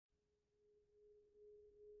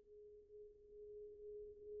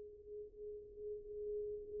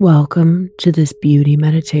Welcome to this beauty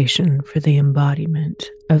meditation for the embodiment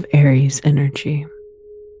of Aries energy.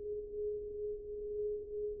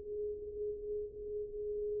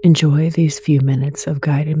 Enjoy these few minutes of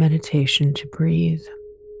guided meditation to breathe,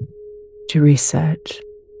 to reset,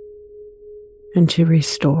 and to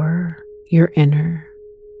restore your inner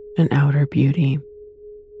and outer beauty.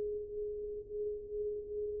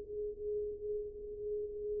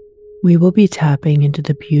 We will be tapping into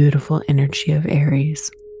the beautiful energy of Aries,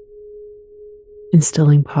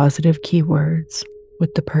 instilling positive keywords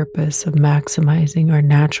with the purpose of maximizing our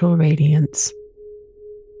natural radiance,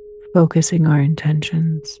 focusing our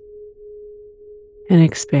intentions, and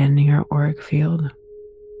expanding our auric field.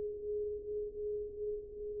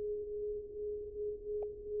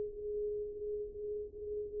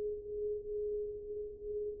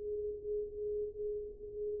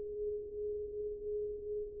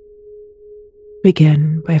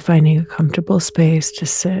 Begin by finding a comfortable space to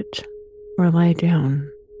sit or lie down,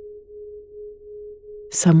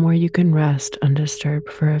 somewhere you can rest undisturbed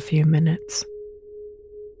for a few minutes.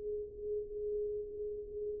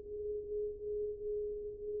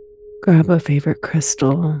 Grab a favorite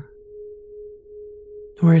crystal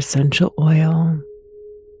or essential oil,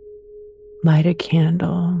 light a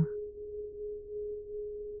candle,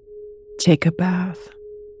 take a bath.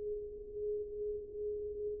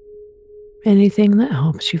 Anything that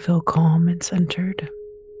helps you feel calm and centered.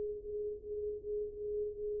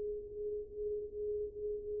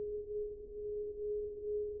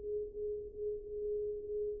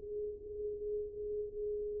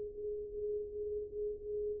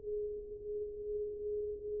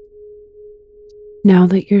 Now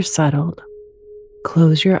that you're settled,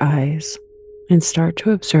 close your eyes and start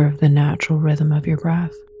to observe the natural rhythm of your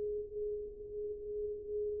breath.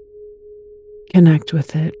 Connect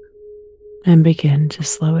with it and begin to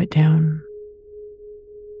slow it down.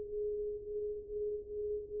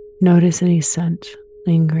 Notice any scent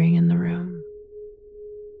lingering in the room,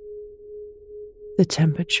 the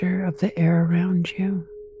temperature of the air around you.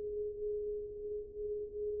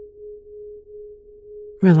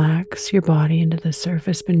 Relax your body into the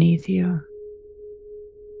surface beneath you.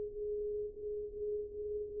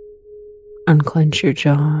 Unclench your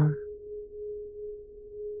jaw.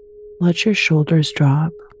 Let your shoulders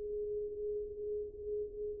drop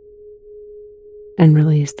and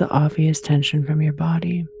release the obvious tension from your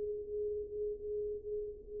body.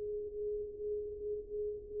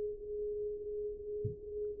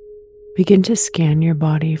 Begin to scan your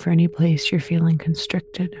body for any place you're feeling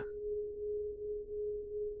constricted.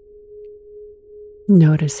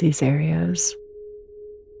 Notice these areas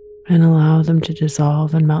and allow them to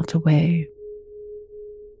dissolve and melt away,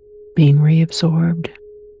 being reabsorbed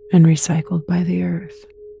and recycled by the earth.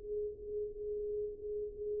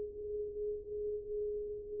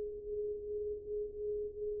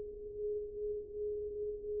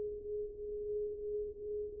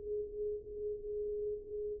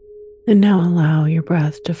 And now allow your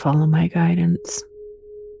breath to follow my guidance.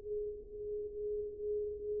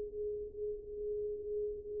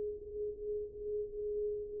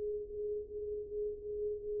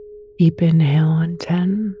 Deep inhale on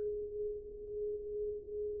 10.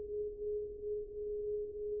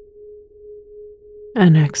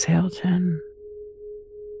 And exhale 10.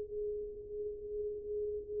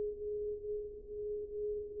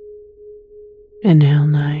 Inhale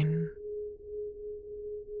 9.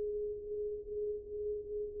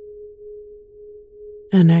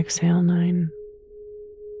 And exhale 9.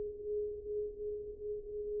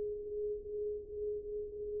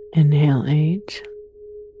 Inhale 8.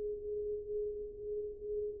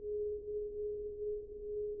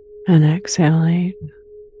 And exhale 8.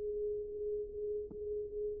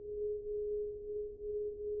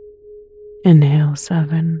 Inhale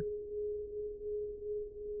 7.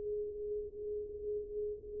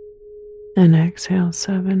 And exhale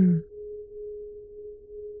 7.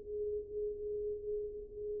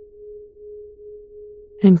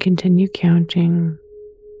 And continue counting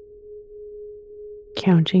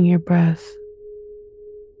your breath,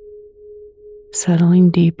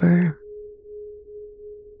 settling deeper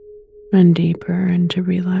and deeper into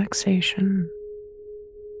relaxation.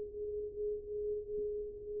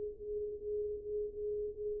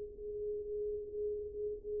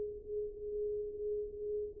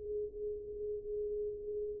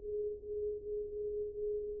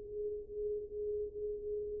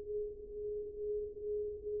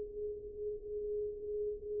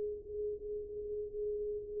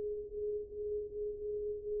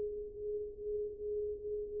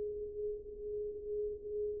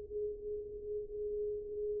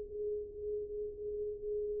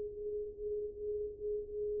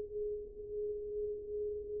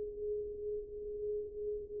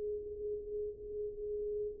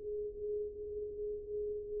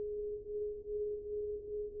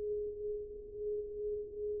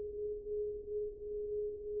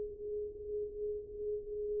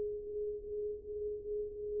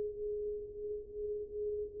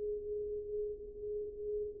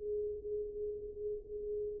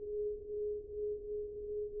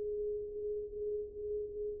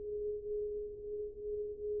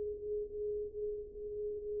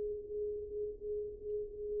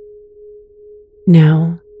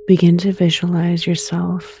 Now begin to visualize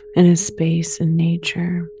yourself in a space in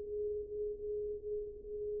nature,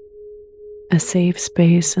 a safe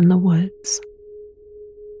space in the woods.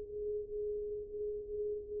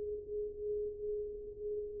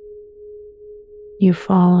 You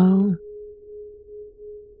follow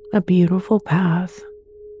a beautiful path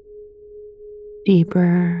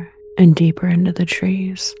deeper and deeper into the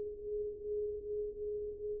trees.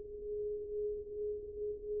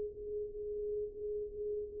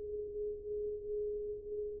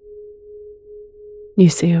 You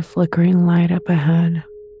see a flickering light up ahead.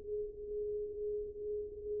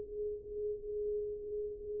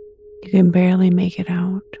 You can barely make it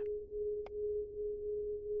out.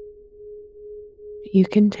 You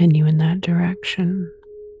continue in that direction.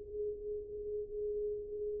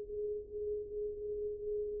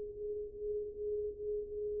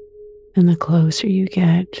 And the closer you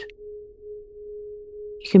get,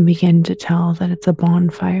 you can begin to tell that it's a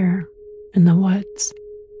bonfire in the woods.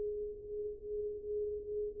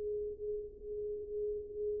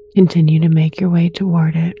 Continue to make your way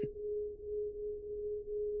toward it.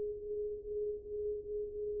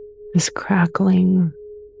 This crackling,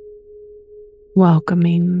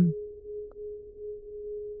 welcoming,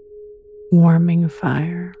 warming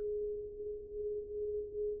fire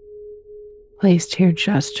placed here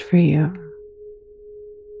just for you.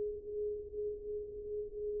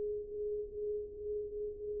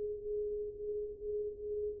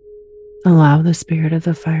 Allow the spirit of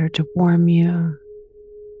the fire to warm you,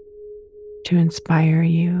 to inspire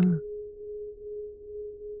you,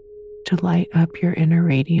 to light up your inner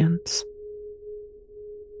radiance.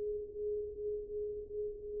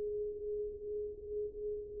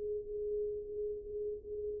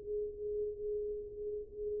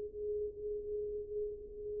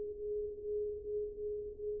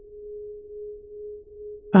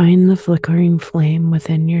 Find the flickering flame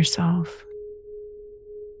within yourself.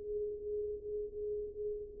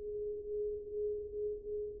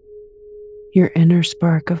 Your inner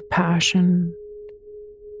spark of passion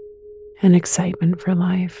and excitement for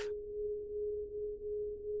life.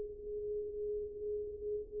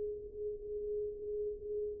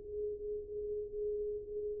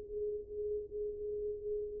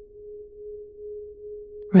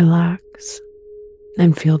 Relax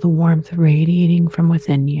and feel the warmth radiating from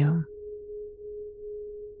within you.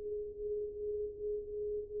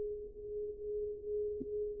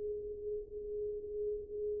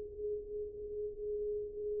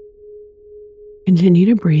 Continue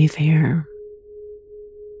to breathe here,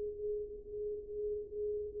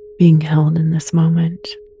 being held in this moment,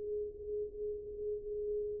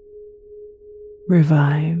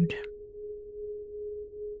 revived,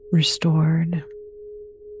 restored,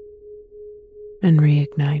 and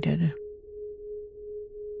reignited.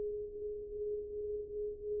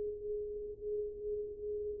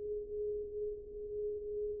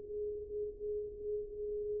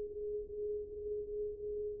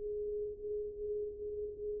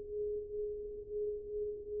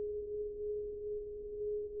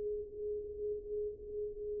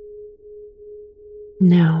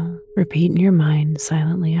 Now, repeat in your mind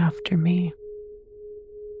silently after me.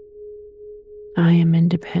 I am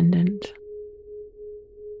independent.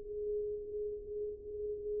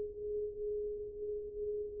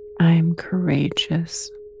 I am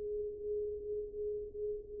courageous.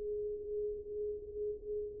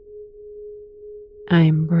 I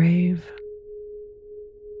am brave.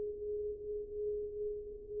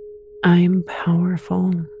 I am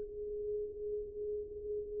powerful.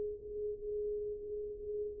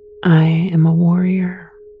 I am a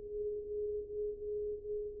warrior.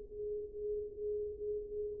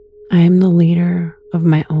 I am the leader of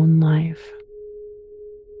my own life.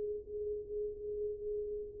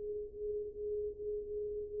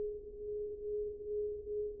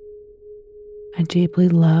 I deeply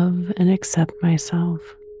love and accept myself.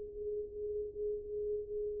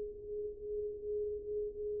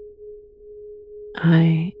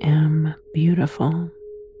 I am beautiful.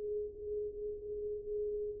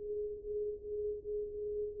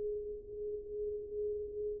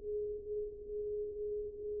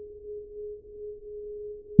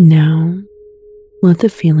 Now, let the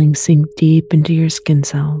feeling sink deep into your skin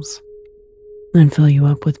cells and fill you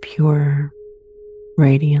up with pure,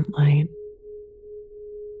 radiant light.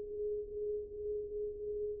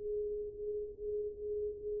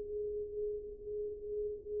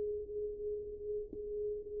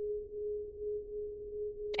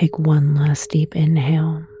 Take one last deep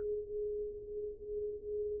inhale.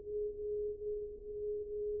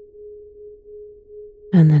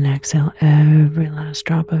 And then exhale every last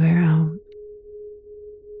drop of air out.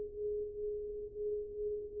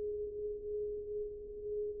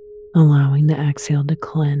 allowing the exhale to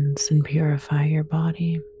cleanse and purify your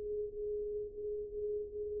body.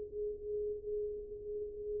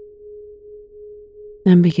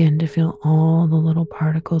 Then begin to feel all the little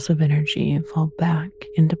particles of energy fall back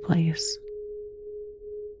into place.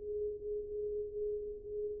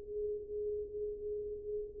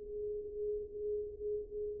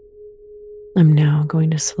 I'm now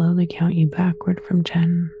going to slowly count you backward from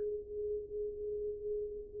 10.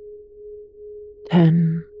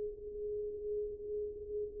 10,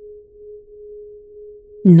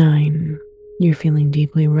 9, you're feeling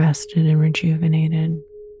deeply rested and rejuvenated.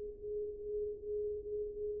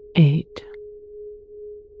 8,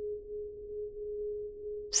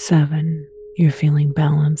 7, you're feeling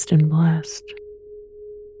balanced and blessed.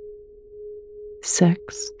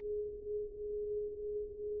 6,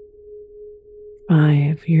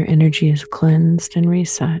 5, your energy is cleansed and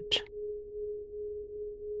reset.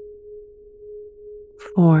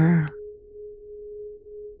 4,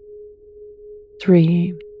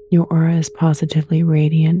 3, your aura is positively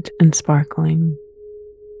radiant and sparkling.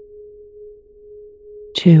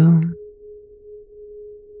 2,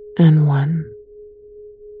 and 1.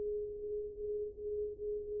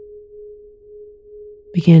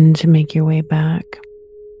 Begin to make your way back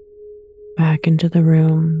into the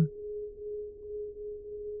room,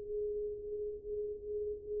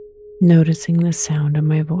 noticing the sound of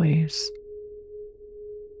my voice.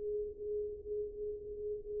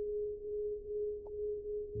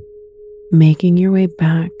 Making your way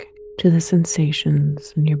back to the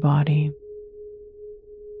sensations in your body.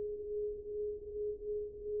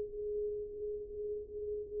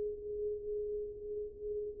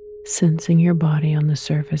 Sensing your body on the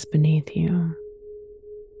surface beneath you.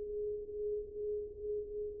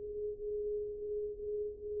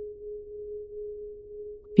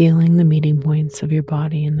 Feeling the meeting points of your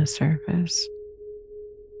body and the surface.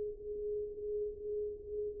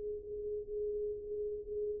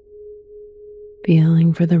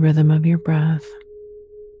 Feeling for the rhythm of your breath.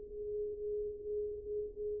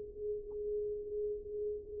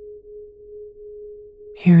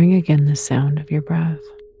 Hearing again the sound of your breath.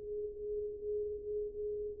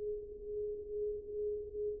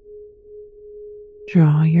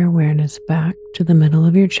 Draw your awareness back to the middle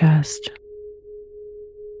of your chest,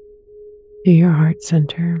 to your heart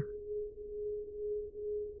center.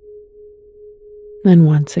 Then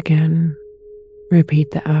once again, repeat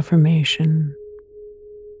the affirmation,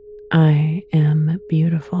 I am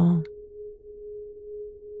beautiful,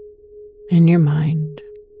 in your mind,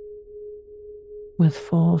 with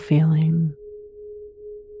full feeling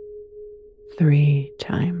 3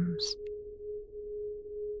 times.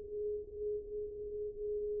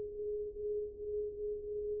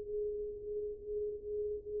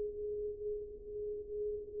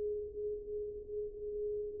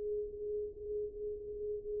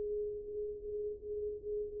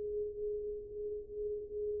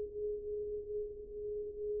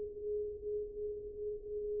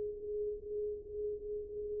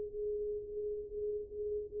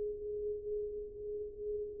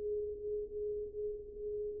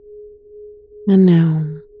 And now,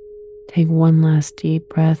 take one last deep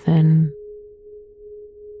breath in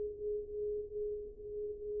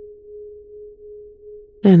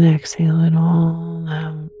and exhale it all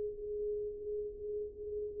out.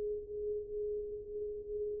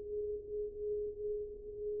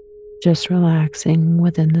 Just relaxing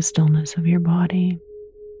within the stillness of your body.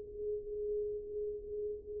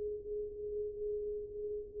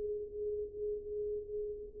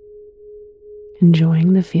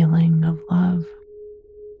 Enjoying the feeling of love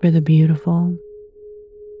for the beautiful,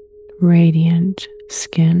 radiant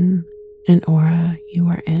skin and aura you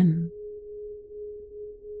are in.